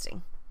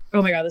disgusting.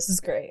 Oh my god, this is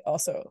great.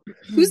 Also,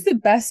 who's the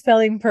best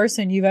smelling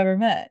person you've ever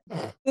met?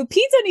 Lupita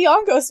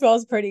Nyong'o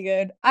smells pretty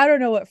good. I don't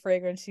know what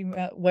fragrance she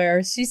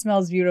wears. She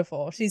smells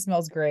beautiful. She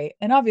smells great.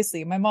 And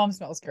obviously, my mom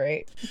smells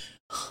great.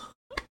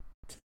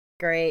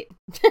 Great.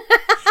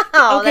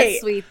 Oh, okay.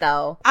 That's sweet,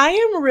 though. I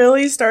am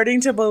really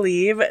starting to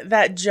believe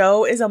that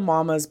Joe is a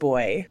mama's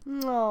boy.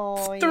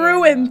 Oh,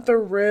 through and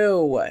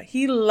through.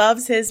 He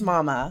loves his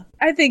mama.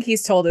 I think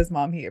he's told his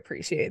mom he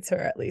appreciates her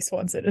at least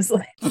once in his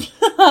life.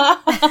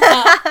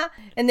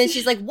 And then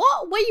she's like,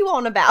 what are you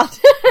on about?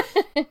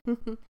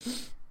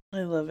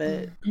 I love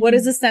it. What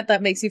is the scent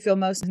that makes you feel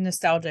most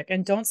nostalgic?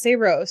 And don't say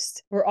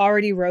roast. We're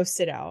already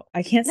roasted out.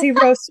 I can't say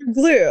roast or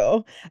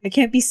glue. I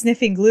can't be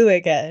sniffing glue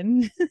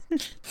again.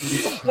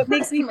 What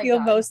makes me feel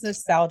most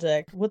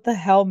nostalgic? What the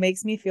hell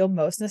makes me feel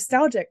most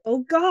nostalgic? Oh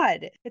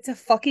God, it's a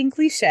fucking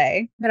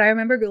cliche. But I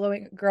remember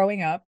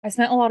growing up, I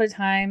spent a lot of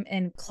time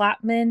in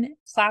Clapham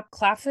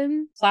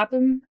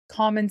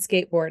common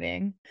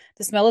skateboarding.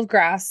 The smell of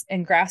grass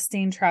and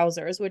grass-stained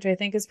trousers, which I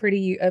think is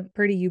pretty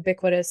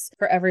ubiquitous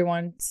for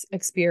everyone's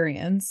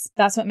experience.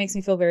 That's what makes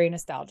me feel very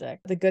nostalgic.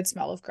 The good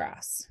smell of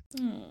grass.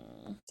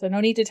 So no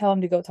need to tell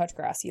him to go touch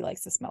grass. He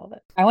likes the smell of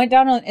it. I went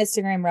down an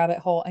Instagram rabbit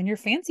hole, and your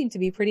fans seem to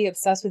be pretty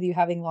obsessed with you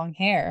having long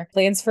hair.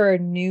 Plans for a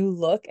new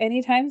look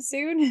anytime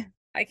soon?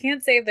 I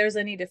can't say if there's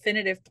any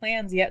definitive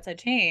plans yet to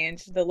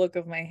change the look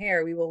of my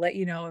hair. We will let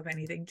you know if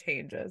anything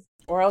changes.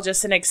 Or I'll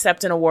just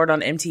accept an award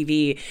on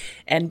MTV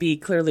and be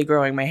clearly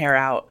growing my hair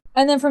out.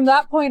 And then from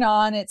that point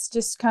on, it's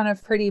just kind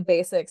of pretty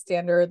basic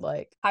standard.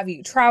 Like, have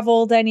you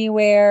traveled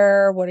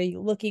anywhere? What are you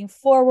looking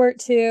forward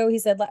to? He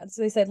said,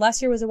 so they said,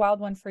 last year was a wild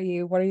one for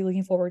you. What are you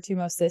looking forward to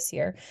most this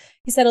year?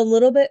 He said a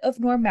little bit of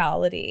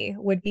normality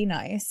would be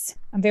nice.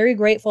 I'm very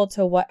grateful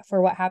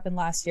for what happened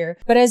last year.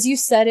 But as you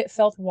said, it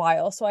felt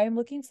wild. So I am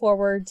looking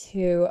forward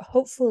to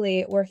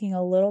hopefully working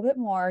a little bit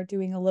more,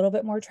 doing a little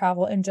bit more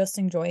travel, and just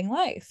enjoying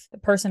life. The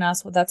person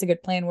asked, well, that's a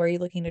good plan. Where are you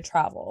looking to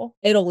travel?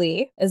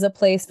 Italy is a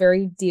place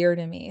very dear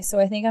to me. So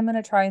I think I'm going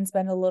to try and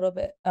spend a little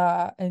bit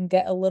and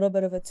get a little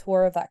bit of a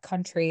tour of that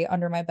country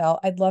under my belt.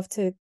 I'd love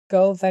to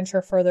go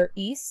venture further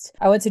east.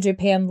 I went to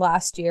Japan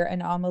last year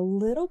and I'm a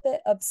little bit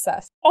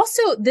obsessed.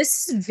 Also,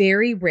 this is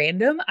very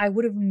random. I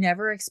would have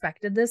never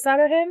expected this out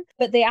of him,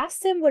 but they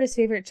asked him what his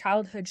favorite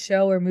childhood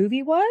show or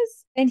movie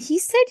was. And he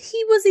said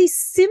he was a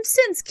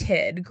Simpsons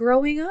kid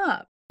growing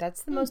up.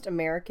 That's the most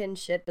American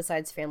shit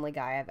besides Family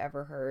Guy I've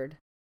ever heard.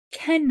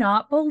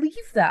 Cannot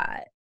believe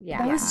that.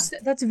 Yeah.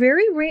 That's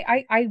very rare.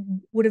 I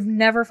would have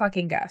never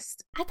fucking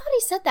guessed. I thought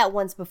he said that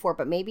once before,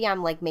 but maybe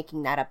I'm like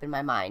making that up in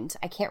my mind.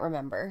 I can't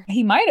remember.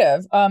 He might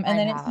have.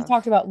 He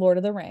talked about Lord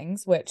of the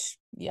Rings, which,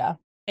 yeah.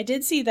 I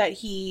did see that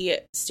he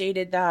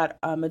stated that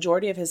a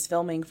majority of his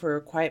filming for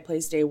Quiet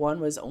Place Day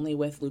 1 was only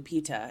with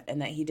Lupita, and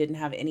that he didn't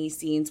have any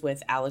scenes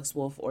with Alex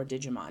Wolff or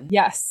Digimon.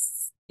 Yes.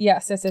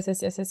 Yes.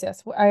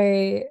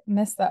 I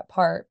missed that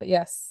part, but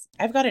yes.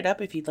 I've got it up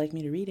if you'd like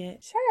me to read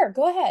it. Sure,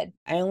 go ahead.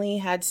 I only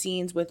had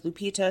scenes with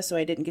Lupita, so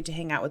I didn't get to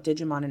hang out with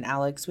Digimon and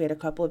Alex. We had a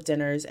couple of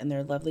dinners, and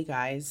they're lovely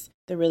guys.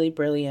 They're really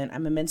brilliant.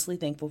 I'm immensely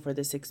thankful for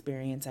this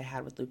experience I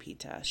had with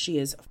Lupita. She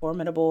is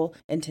formidable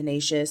and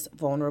tenacious,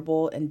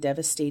 vulnerable, and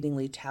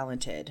devastatingly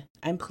talented.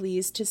 I'm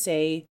pleased to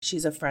say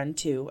she's a friend,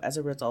 too, as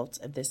a result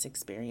of this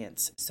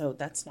experience. So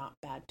that's not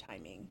bad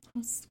timing.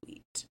 Oh,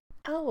 sweet.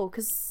 Oh,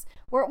 because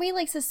weren't we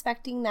like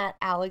suspecting that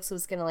Alex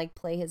was going to like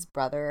play his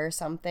brother or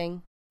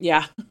something?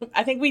 Yeah,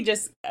 I think we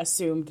just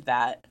assumed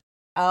that.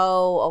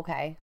 Oh,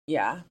 okay.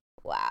 Yeah.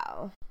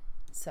 Wow.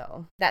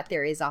 So that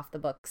theory is off the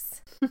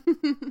books.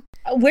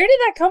 Where did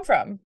that come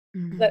from?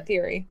 Mm-hmm. That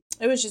theory?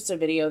 It was just a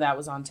video that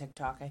was on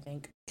TikTok, I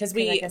think. Because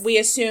we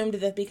assumed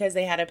that because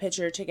they had a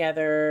picture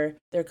together,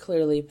 they're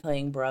clearly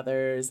playing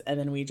brothers, and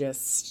then we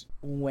just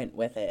went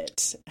with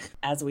it,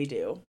 as we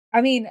do.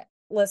 I mean,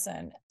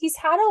 listen, he's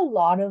had a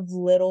lot of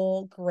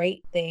little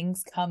great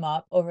things come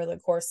up over the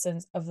course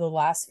of the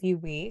last few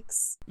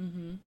weeks.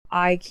 Mm-hmm.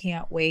 I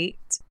can't wait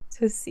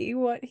to see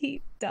what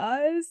he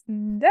does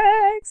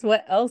next.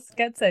 What else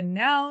gets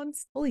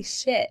announced? Holy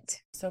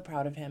shit. So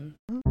proud of him.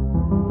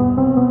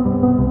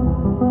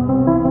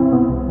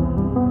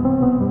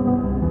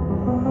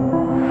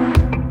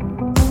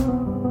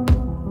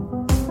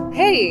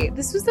 Hey,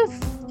 this was a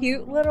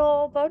cute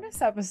little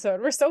bonus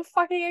episode. We're so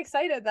fucking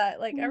excited that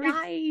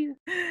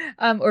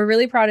we're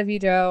really proud of you,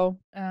 Joe.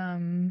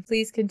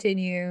 Please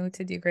continue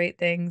to do great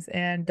things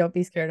and don't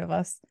be scared of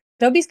us.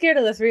 Don't be scared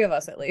of the three of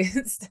us, at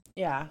least.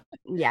 Yeah.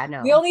 Yeah,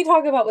 no. We only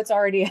talk about what's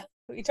already.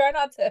 We try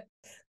not to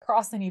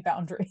cross any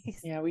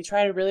boundaries. Yeah, we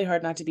try really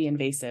hard not to be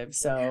invasive,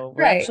 so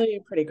we're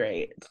actually pretty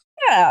great.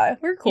 Yeah,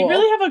 we're cool. You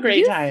really have a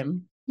great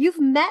time.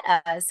 You've met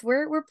us.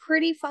 We're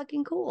pretty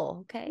fucking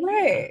cool,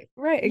 okay?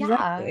 Right,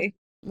 exactly. Yeah.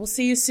 We'll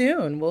see you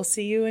soon. We'll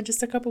see you in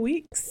just a couple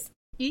weeks.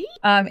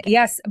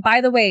 Yes, by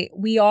the way,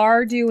 we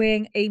are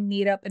doing a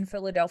meetup in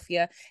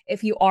Philadelphia.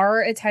 If you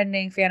are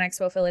attending Fan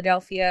Expo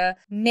Philadelphia,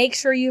 make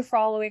sure you're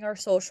following our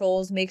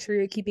socials. Make sure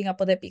you're keeping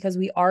up with it because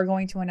we are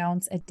going to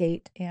announce a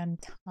date and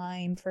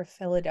time for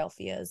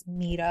Philadelphia's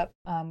meetup.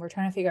 We're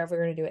trying to figure out if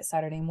we're going to do it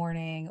Saturday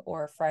morning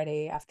or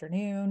Friday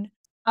afternoon.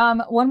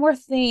 One more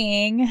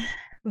thing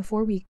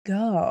before we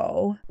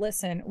go.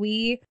 Listen,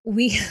 we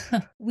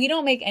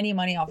don't make any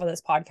money off of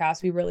this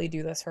podcast. We really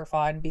do this for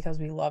fun because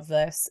we love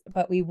this,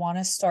 but we want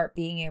to start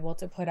being able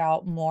to put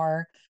out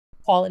more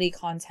quality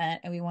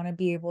content, and we want to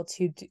be able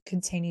to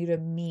continue to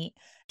meet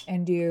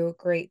and do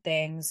great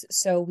things.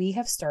 So we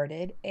have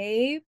started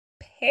a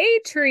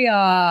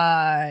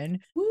Patreon.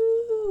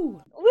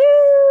 Woo!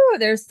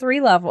 There's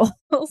 3 levels.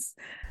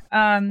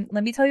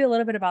 Let me tell you a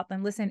little bit about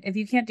them. Listen, if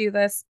you can't do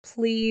this,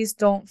 please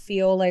don't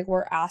feel like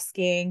we're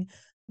asking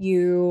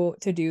you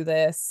to do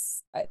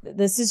this.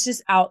 This is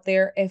just out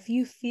there. If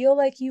you feel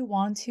like you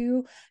want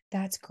to,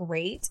 that's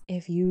great.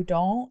 If you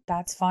don't,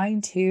 that's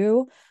fine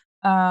too.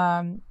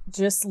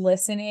 Just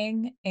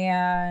listening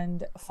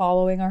and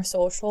following our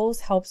socials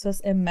helps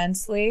us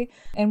immensely,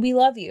 and we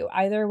love you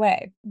either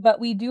way. But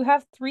we do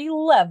have 3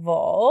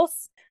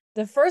 levels.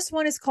 The first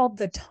one is called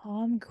the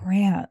Tom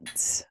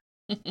Grant.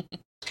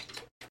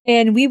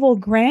 And we will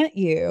grant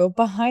you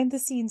behind the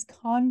scenes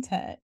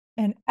content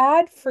and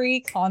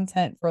ad-free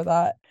content for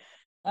that.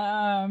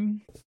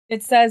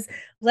 It says,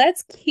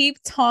 let's keep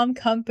Tom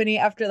company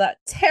after that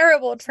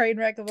terrible train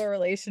wreck of a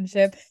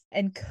relationship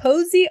and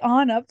cozy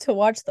on up to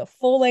watch the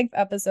full-length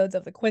episodes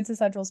of the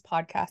Quintessentials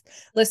podcast.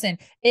 Listen,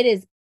 it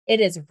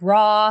is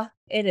raw.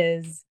 It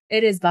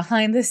is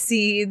behind the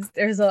scenes.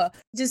 There's a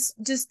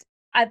just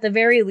at the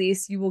very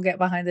least, you will get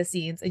behind the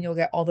scenes and you'll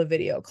get all the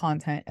video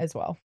content as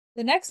well.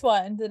 The next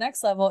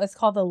level is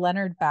called the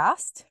Leonard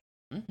Bast.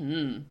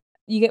 Mm-hmm.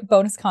 You get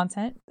bonus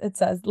content. It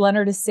says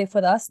Leonard is safe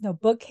with us. No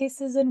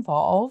bookcases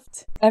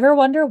involved. Ever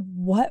wonder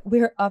what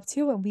we're up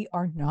to when we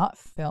are not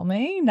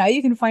filming? Now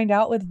you can find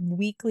out with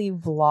weekly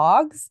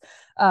vlogs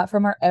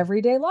from our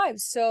everyday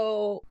lives.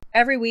 So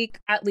every week,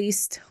 at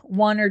least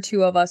one or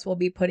two of us will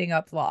be putting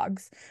up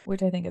vlogs,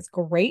 which I think is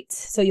great.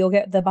 So you'll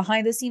get the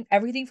behind the scenes,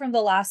 everything from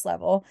the last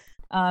level.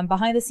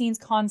 Behind the scenes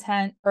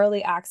content,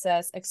 early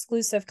access,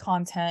 exclusive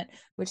content,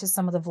 which is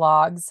some of the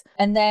vlogs.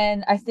 And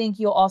then I think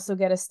you'll also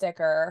get a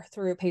sticker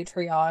through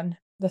Patreon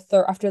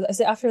after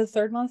the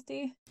third month,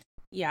 D?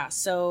 Yeah,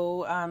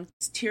 so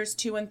tiers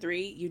 2 and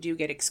 3, you do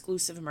get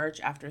exclusive merch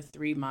after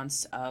 3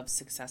 months of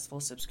successful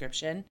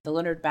subscription. The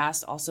Leonard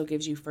Bast also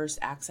gives you first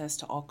access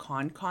to all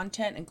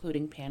content,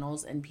 including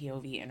panels and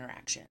POV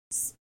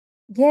interactions.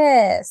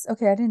 Yes.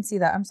 Okay, I didn't see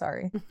that. I'm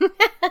sorry.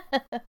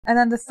 And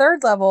then the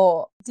third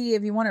level, D,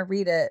 if you want to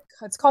read it,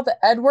 it's called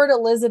the Edward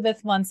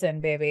Elizabeth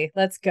Munson, baby.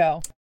 Let's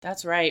go.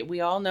 That's right.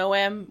 We all know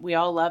him. We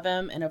all love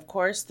him. And of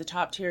course, the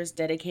top tier is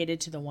dedicated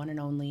to the one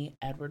and only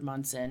Edward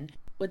Munson.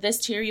 With this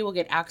tier, you will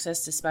get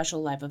access to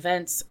special live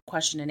events,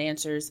 question and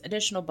answers,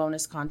 additional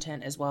bonus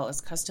content, as well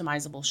as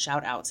customizable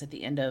shout outs at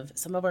the end of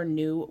some of our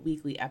new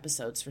weekly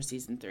episodes for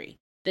season 3.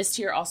 This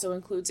tier also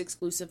includes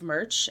exclusive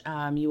merch.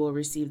 You will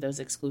receive those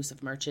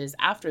exclusive merches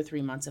after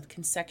 3 months of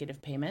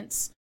consecutive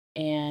payments.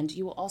 And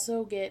you will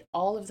also get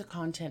all of the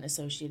content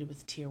associated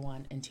with tier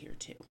 1 and tier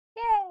 2.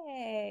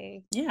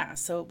 Yay! Yeah,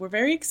 so we're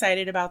very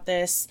excited about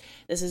this.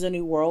 This is a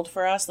new world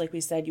for us. Like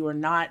we said, you are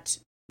not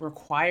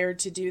required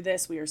to do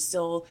this. We are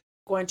still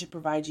going to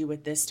provide you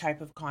with this type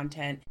of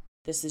content.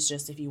 This is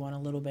just if you want a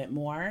little bit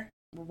more,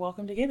 we're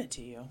welcome to give it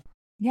to you.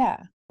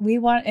 Yeah, we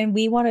want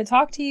to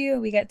talk to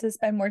you. We get to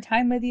spend more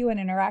time with you and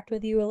interact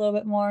with you a little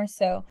bit more.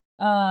 So,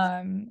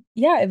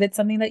 yeah, if it's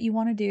something that you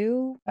want to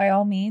do, by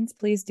all means,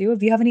 please do.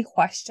 If you have any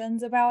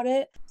questions about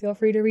it, feel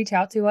free to reach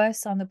out to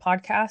us on the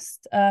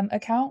podcast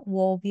account.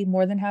 We'll be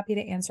more than happy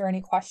to answer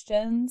any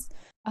questions.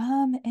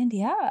 And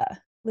yeah,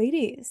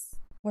 ladies,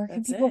 where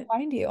can people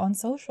find you on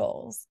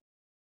socials?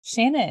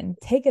 Shannon,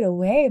 take it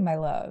away, my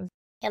love.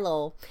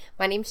 Hello,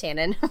 my name's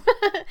Shannon.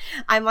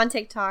 I'm on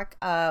TikTok.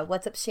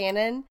 What's up,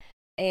 Shannon?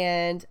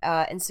 And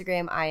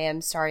Instagram, I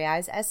am Starry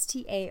Eyes,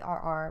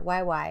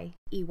 StarrYYEYES.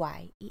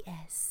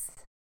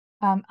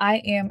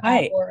 I am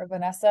at Laura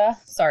Vanessa.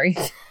 Sorry.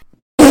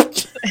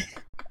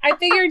 I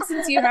figured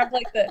since you have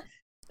like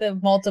the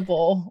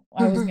multiple,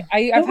 I've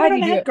had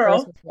you do it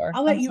girl. Before.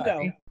 I'll let you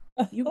go.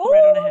 You go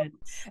right on ahead.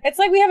 It's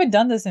like we haven't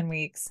done this in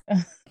weeks.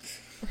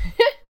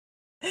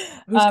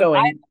 Who's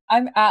going?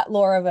 I'm at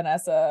Laura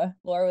Vanessa.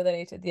 Laura with an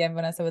H at the end,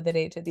 Vanessa with an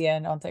H at the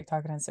end on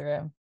TikTok and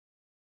Instagram.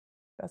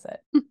 That's it.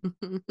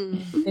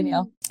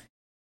 Danielle.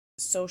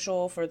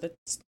 Social for the...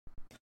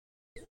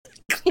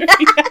 You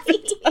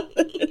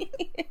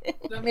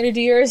want me to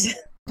do yours?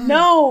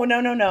 No.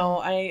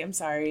 I am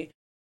sorry.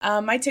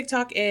 My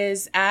TikTok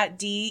is at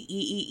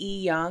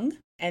DEEE Young.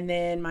 And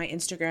then my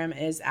Instagram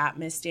is at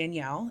Miss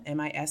Danielle,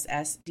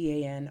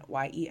 MISSDANYELL.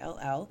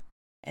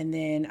 And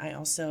then I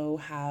also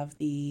have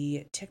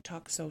the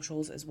TikTok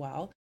socials as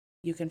well.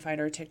 You can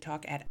find our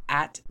TikTok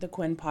at the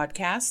Quinn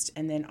Podcast.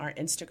 And then our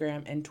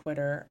Instagram and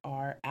Twitter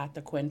are at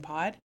the Quinn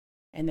Pod.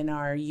 And then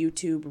our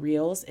YouTube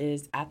Reels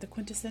is at the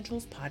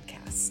Quintessentials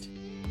Podcast.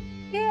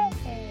 Yay!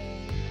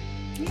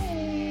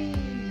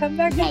 Come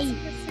back next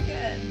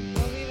again.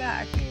 We'll be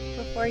back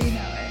before you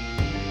know it.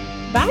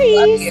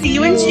 Bye! See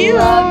you in June!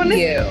 Love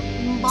you.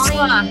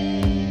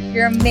 Bye.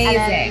 You're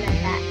amazing.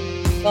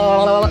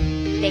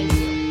 Thank you.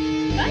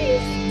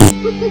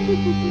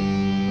 Bye.